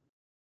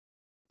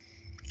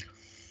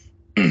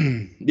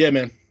 Yeah,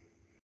 man.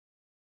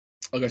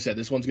 Like I said,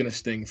 this one's gonna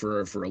sting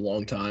for a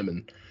long time,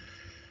 and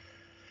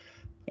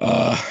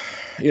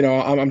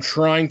I'm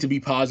trying to be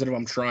positive.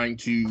 I'm trying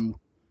to,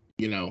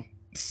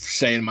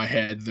 say in my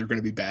head they're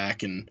gonna be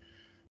back, and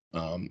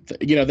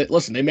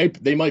listen, they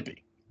might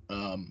be,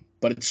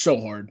 but it's so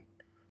hard,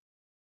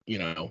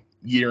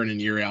 year in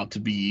and year out to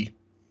be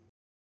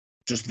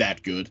just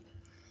that good.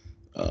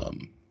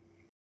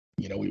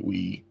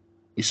 We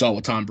saw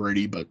with Tom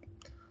Brady, but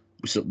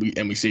we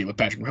see it with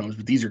Patrick Mahomes,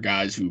 but these are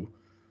guys who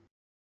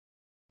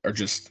are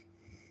just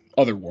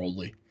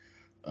otherworldly.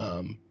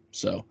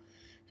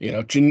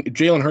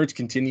 Jalen Hurts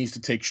continues to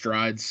take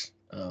strides.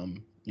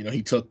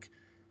 He took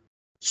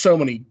so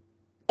many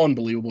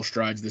unbelievable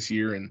strides this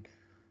year, and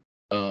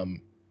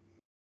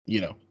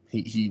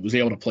he was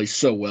able to play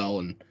so well,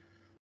 and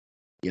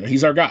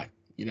he's our guy.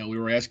 We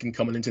were asking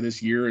coming into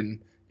this year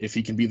and if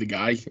he can be the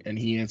guy, and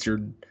he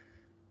answered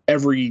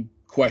every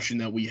question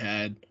that we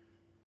had.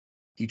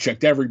 He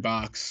checked every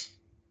box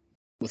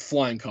with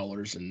flying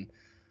colors, and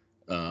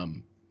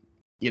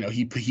he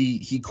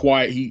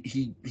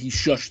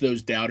shushed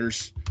those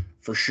doubters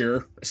for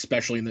sure,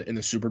 especially in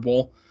the Super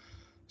Bowl.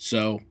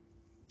 So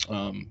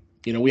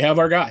we have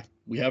our guy.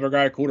 We have our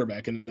guy at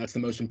quarterback, and that's the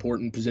most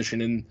important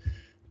position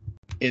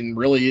in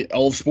really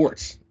all of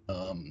sports,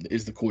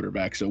 is the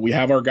quarterback. So we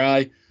have our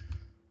guy.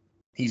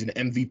 He's an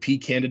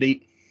MVP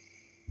candidate,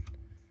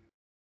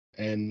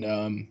 and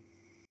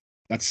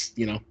that's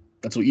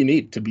what you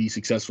need to be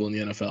successful in the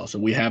NFL. So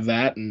we have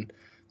that, and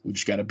we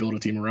just got to build a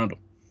team around him.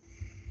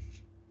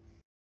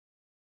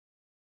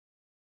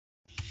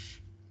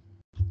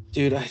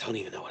 Dude, I don't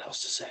even know what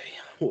else to say.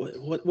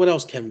 What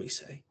else can we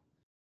say?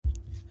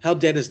 How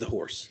dead is the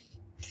horse?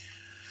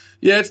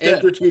 Yeah, it's dead.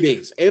 After 2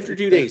 days. After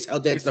 2 days, how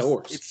dead's the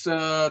horse?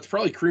 It's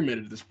probably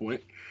cremated at this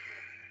point,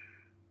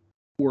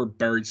 or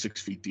buried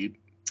 6 feet deep,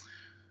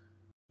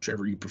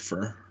 whichever you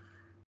prefer.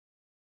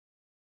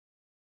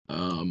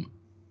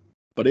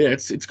 But yeah,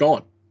 it's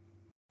gone.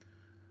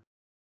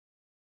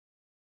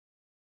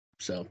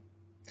 So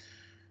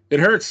it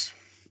hurts.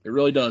 It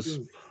really does.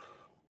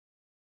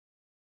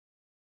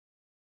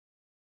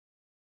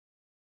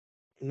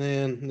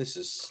 Man,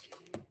 this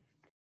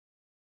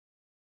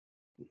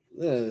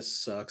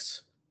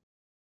sucks.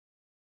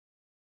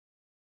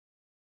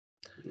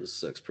 This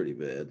sucks pretty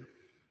bad.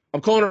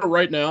 I'm calling it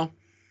right now.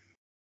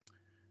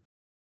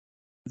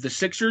 The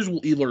Sixers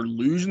will either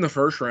lose in the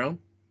first round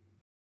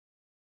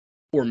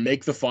or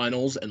make the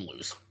finals and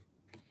lose.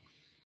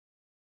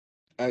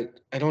 I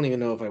don't even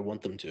know if I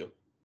want them to.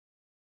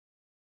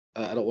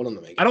 I don't want them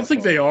to make it. I don't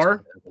think they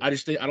are. I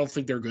don't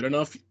think they're good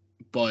enough.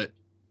 But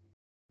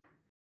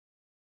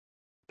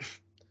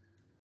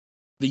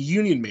the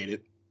Union made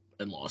it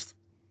and lost.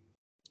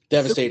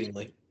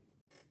 Devastatingly.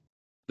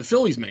 The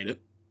Phillies made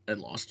it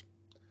and lost.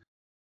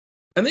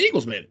 And the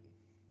Eagles made it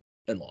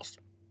and lost.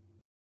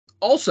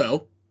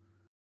 Also,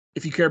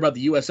 if you care about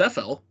the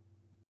USFL,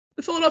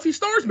 the Philadelphia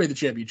Stars made the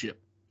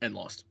championship and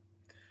lost.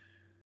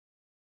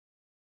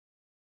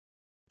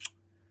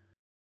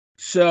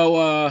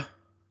 So,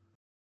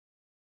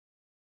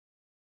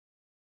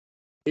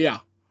 yeah.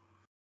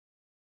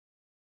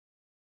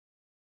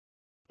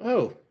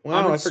 Oh,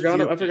 wow. I forgot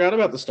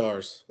about the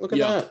Stars. Look at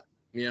that.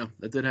 Yeah,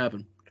 that did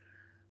happen.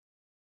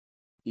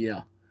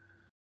 Yeah.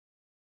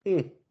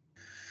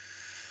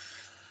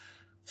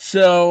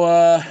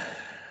 So,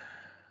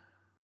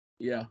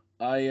 yeah,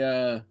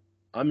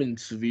 I'm in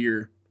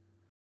severe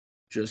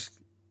just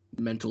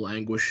mental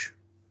anguish.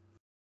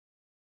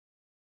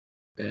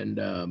 And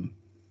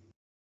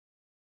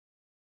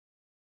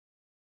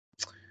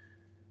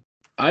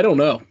I don't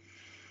know.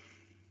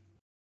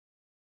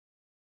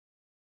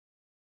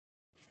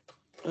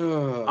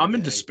 Oh, I'm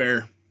in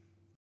despair.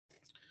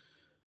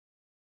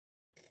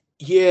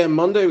 Yeah,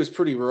 Monday was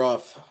pretty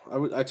rough.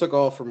 I took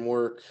off from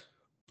work.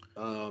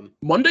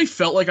 Monday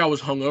felt like I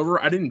was hungover.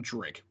 I didn't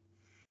drink.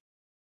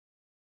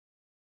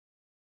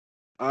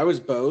 I was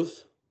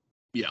both.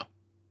 Yeah.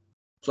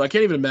 So I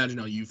can't even imagine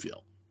how you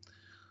feel.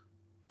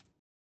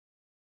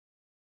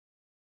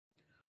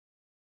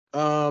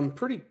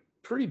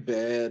 Pretty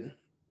bad.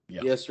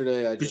 Yeah.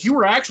 Yesterday, because you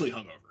were actually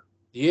hungover.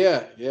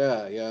 Yeah.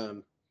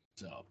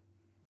 So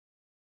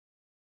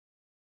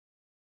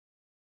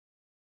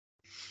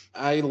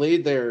I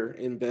laid there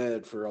in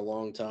bed for a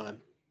long time.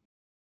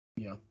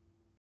 Yeah.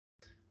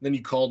 Then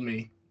you called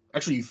me.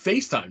 Actually, you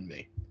FaceTimed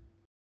me.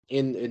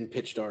 In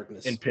pitch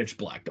darkness. In pitch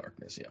black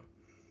darkness, yeah.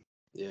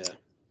 Yeah.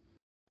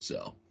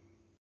 So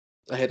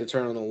I had to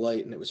turn on the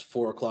light, and it was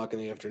 4:00 in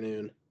the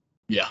afternoon.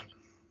 Yeah.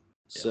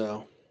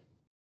 So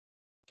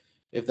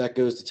if that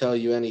goes to tell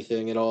you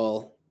anything at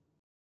all.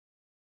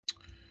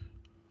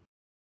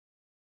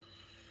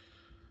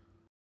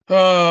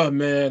 Oh,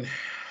 man.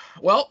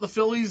 Well, the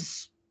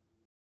Phillies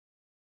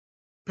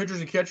pitchers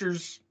and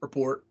catchers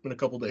report in a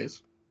couple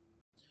days.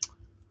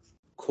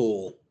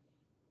 Cool.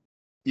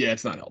 Yeah,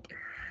 it's not helping.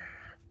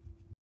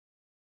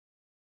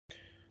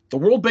 The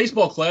World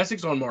Baseball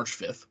Classic's on March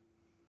 5th.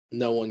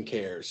 No one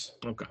cares.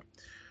 Okay.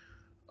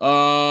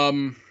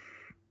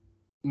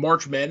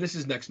 March Madness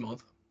is next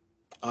month.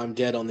 I'm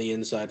dead on the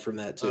inside from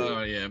that, too.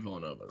 Oh, yeah,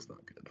 Villanova's not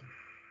good.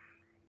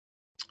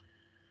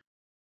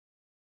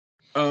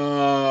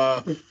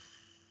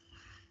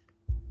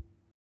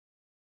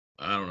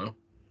 I don't know.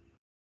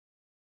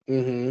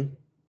 Mm-hmm.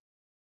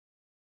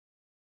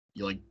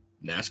 You like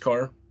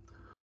NASCAR?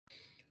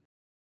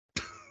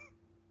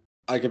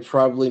 I could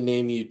probably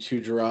name you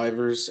 2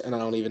 drivers, and I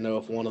don't even know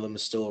if one of them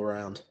is still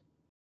around.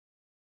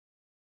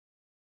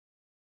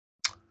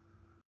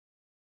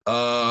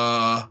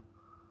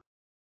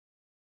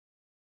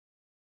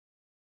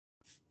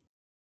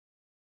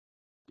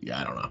 Yeah,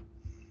 I don't know.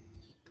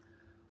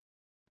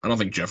 I don't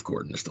think Jeff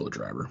Gordon is still a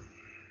driver.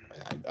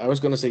 I was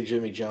going to say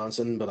Jimmy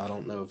Johnson, but I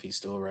don't know if he's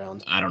still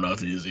around. I don't know if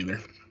he is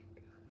either.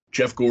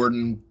 Jeff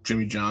Gordon,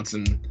 Jimmy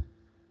Johnson,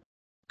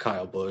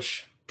 Kyle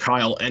Busch.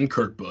 Kyle and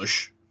Kurt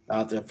Busch.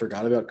 I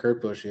forgot about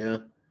Kurt Busch, yeah.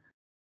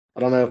 I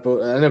don't know if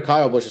I know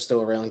Kyle Busch is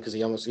still around because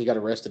he got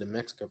arrested in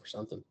Mexico for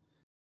something.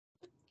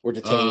 Or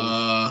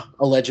detained,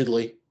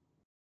 allegedly.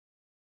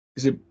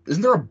 Isn't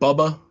there a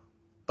Bubba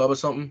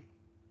something?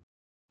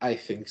 I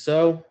think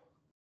so.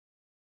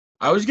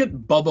 I always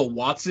get Bubba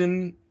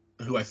Watson,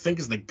 who I think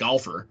is the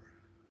golfer.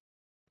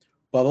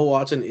 Bubba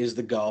Watson is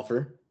the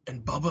golfer.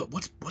 And Bubba,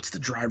 what's the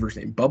driver's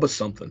name? Bubba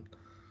something.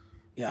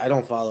 Yeah, I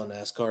don't follow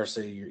NASCAR,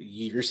 so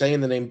you're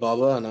saying the name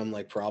Bubba, and I'm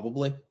like,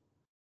 probably.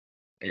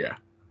 Yeah.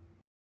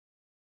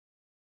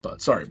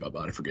 But sorry,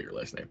 Bubba, I forget your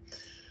last name.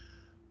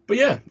 But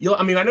yeah,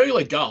 I know you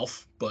like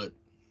golf, but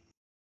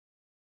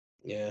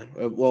yeah,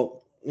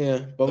 Bubba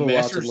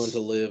Watson learned to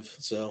live,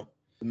 so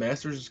the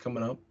Masters is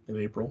coming up in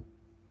April.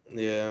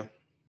 Yeah,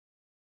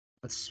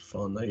 that's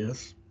fun, I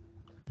guess.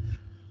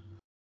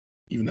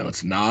 Even though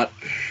it's not,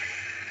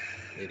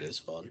 it is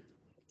fun.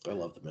 I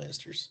love the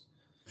Masters.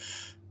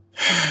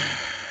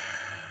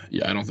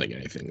 Yeah, I don't think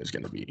anything is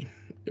going to be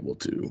able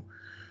to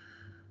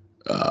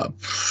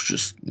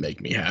just make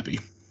me happy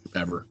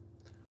ever.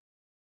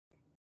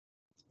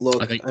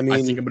 Look, I think I'm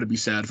going to be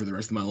sad for the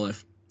rest of my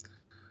life.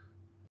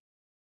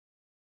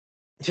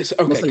 Just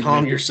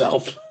calm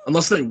yourself.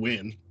 Unless they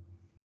win.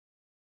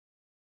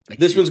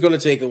 This one's going to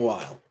take a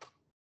while.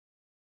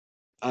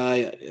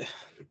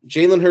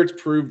 Jalen Hurts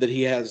proved that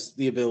he has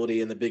the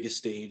ability in the biggest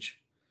stage,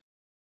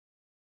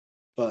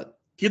 but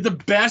he had the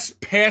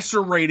best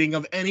passer rating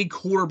of any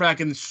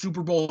quarterback in the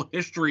Super Bowl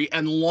history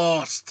and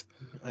lost.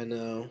 I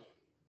know.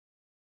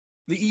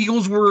 The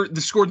Eagles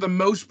scored the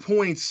most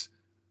points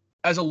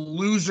as a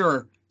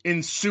loser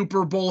in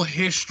Super Bowl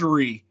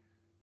history.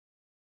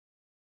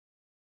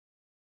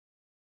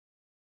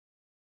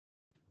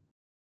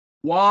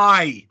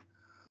 Why?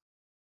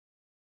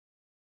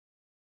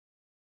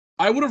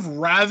 I would have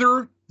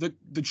rather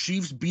the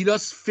Chiefs beat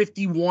us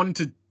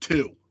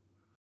 51-2.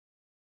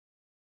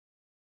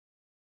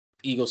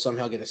 Eagles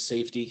somehow get a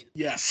safety.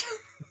 Yes.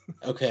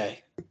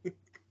 Okay.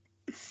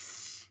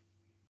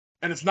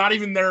 And it's not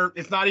even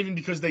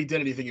because they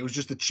did anything. It was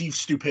just the Chiefs'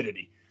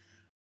 stupidity.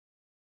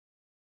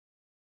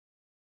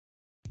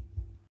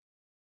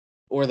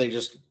 Or they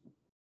just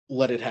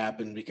let it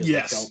happen because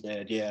they felt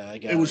bad. Yeah, I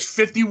got it. It was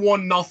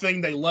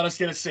 51-0. They let us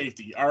get a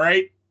safety. All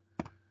right.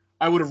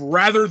 I would have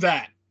rather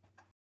that.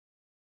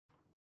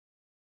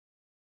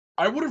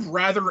 I would have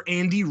rather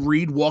Andy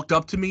Reid walked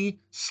up to me,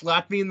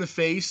 slapped me in the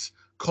face,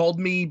 called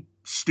me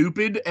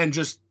stupid, and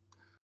just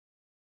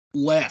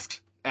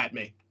laughed at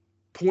me.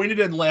 Pointed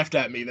and laughed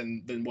at me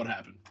than what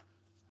happened.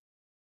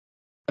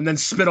 And then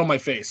spit on my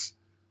face.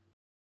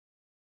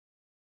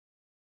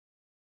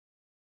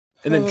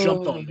 And then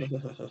jumped on me.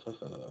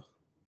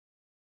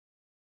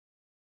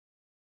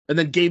 And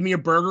then gave me a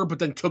burger, but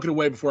then took it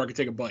away before I could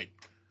take a bite.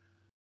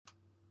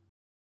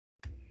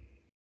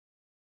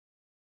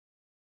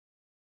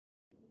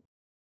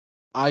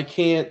 I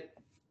can't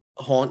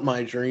haunt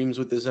my dreams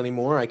with this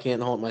anymore. I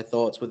can't haunt my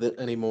thoughts with it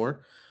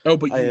anymore. Oh,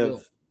 but I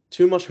have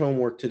too much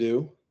homework to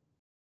do.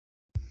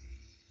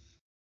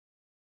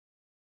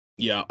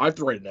 Yeah, I have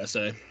to write an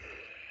essay.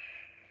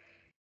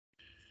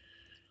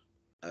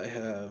 I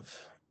have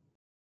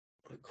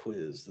a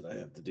quiz that I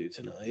have to do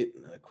tonight,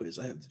 and a quiz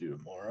I have to do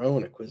tomorrow,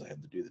 and a quiz I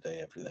have to do the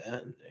day after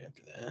that, and the day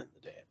after that, and the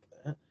day after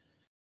that.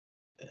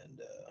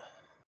 And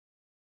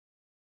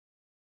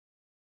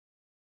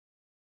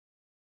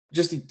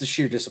just the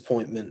sheer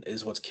disappointment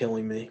is what's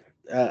killing me.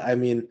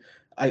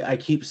 I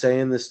keep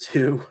saying this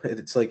too, and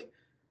it's like,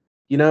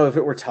 if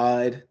it were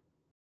tied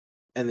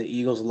and the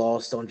Eagles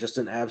lost on just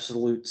an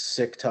absolute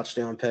sick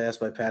touchdown pass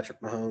by Patrick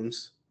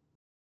Mahomes,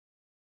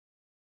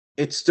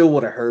 it still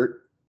would have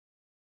hurt,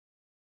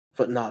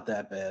 but not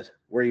that bad,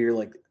 where you're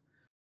like,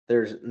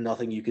 there's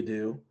nothing you could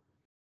do.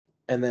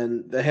 And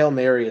then the Hail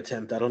Mary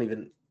attempt,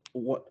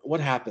 what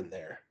happened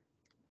there?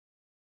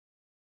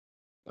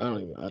 I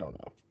don't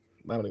know.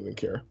 I don't even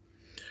care.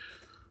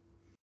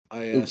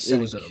 It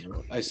was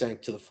over. I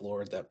sank to the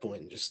floor at that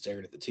point and just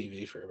stared at the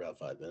TV for about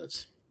 5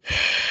 minutes.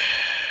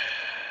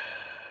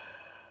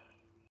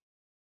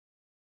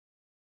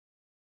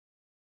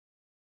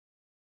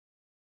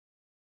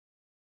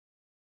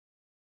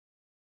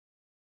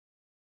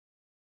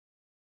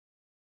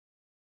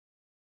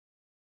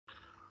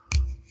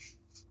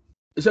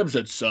 This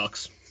episode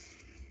sucks.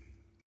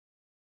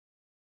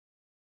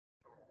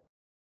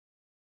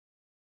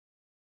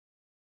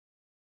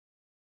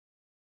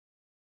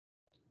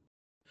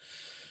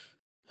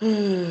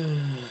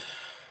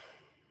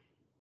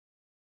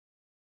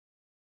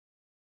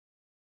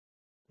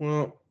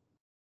 Well,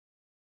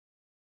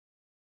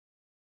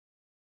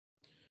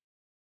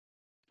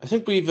 I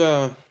think we've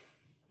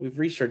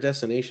reached our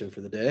destination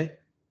for the day.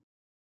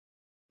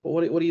 Well,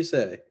 what do you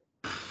say?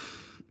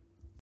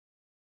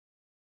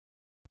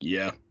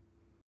 Yeah.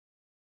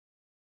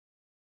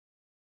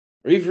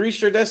 We've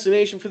reached our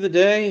destination for the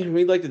day.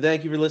 We'd like to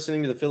thank you for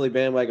listening to the Philly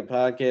Bandwagon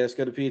Podcast.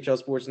 Go to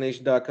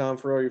phlsportsnation.com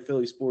for all your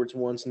Philly sports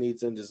wants,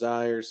 needs, and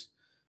desires.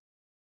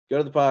 Go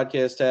to the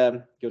podcast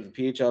tab. Go to the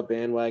PHL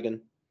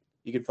Bandwagon.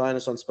 You can find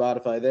us on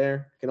Spotify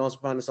there. You can also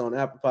find us on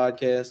Apple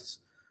Podcasts,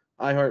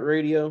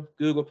 iHeartRadio,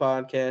 Google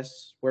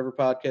Podcasts, wherever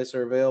podcasts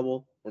are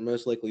available. We're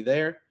most likely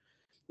there.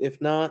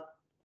 If not,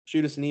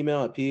 shoot us an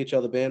email at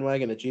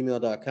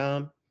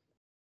phlthebandwagon@gmail.com.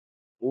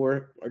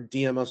 or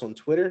DM us on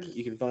Twitter.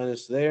 You can find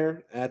us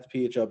there at the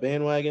PHL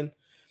Bandwagon. You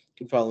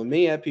can follow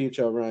me at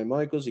PHL Ryan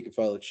Michaels. You can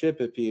follow Chip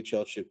at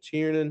PHL Chip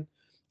Tiernan.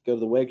 Go to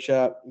the Weg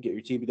Shop, get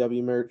your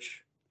TBW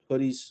merch,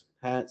 hoodies,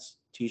 hats,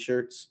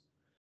 T-shirts.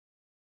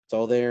 It's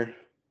all there.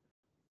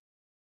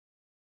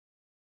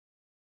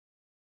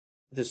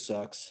 This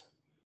sucks.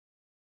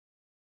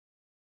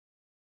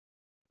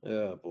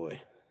 Oh, boy.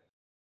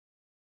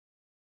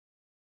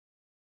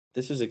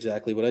 This is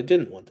exactly what I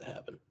didn't want to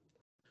happen.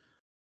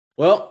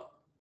 Well,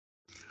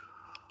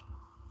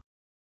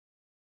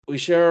 we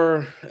share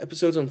our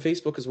episodes on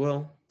Facebook as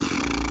well.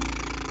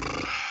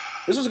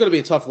 This was going to be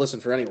a tough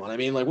listen for anyone. I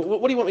mean, like,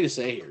 what do you want me to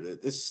say here?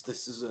 This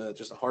is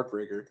just a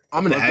heartbreaker.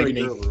 I'm in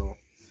agony. Overall.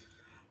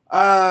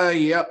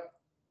 Yep.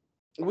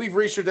 We've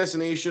reached our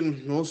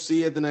destination. We'll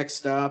see you at the next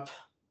stop.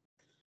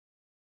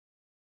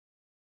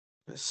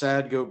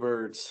 Sad, go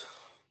Birds.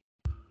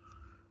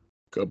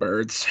 Go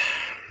Birds.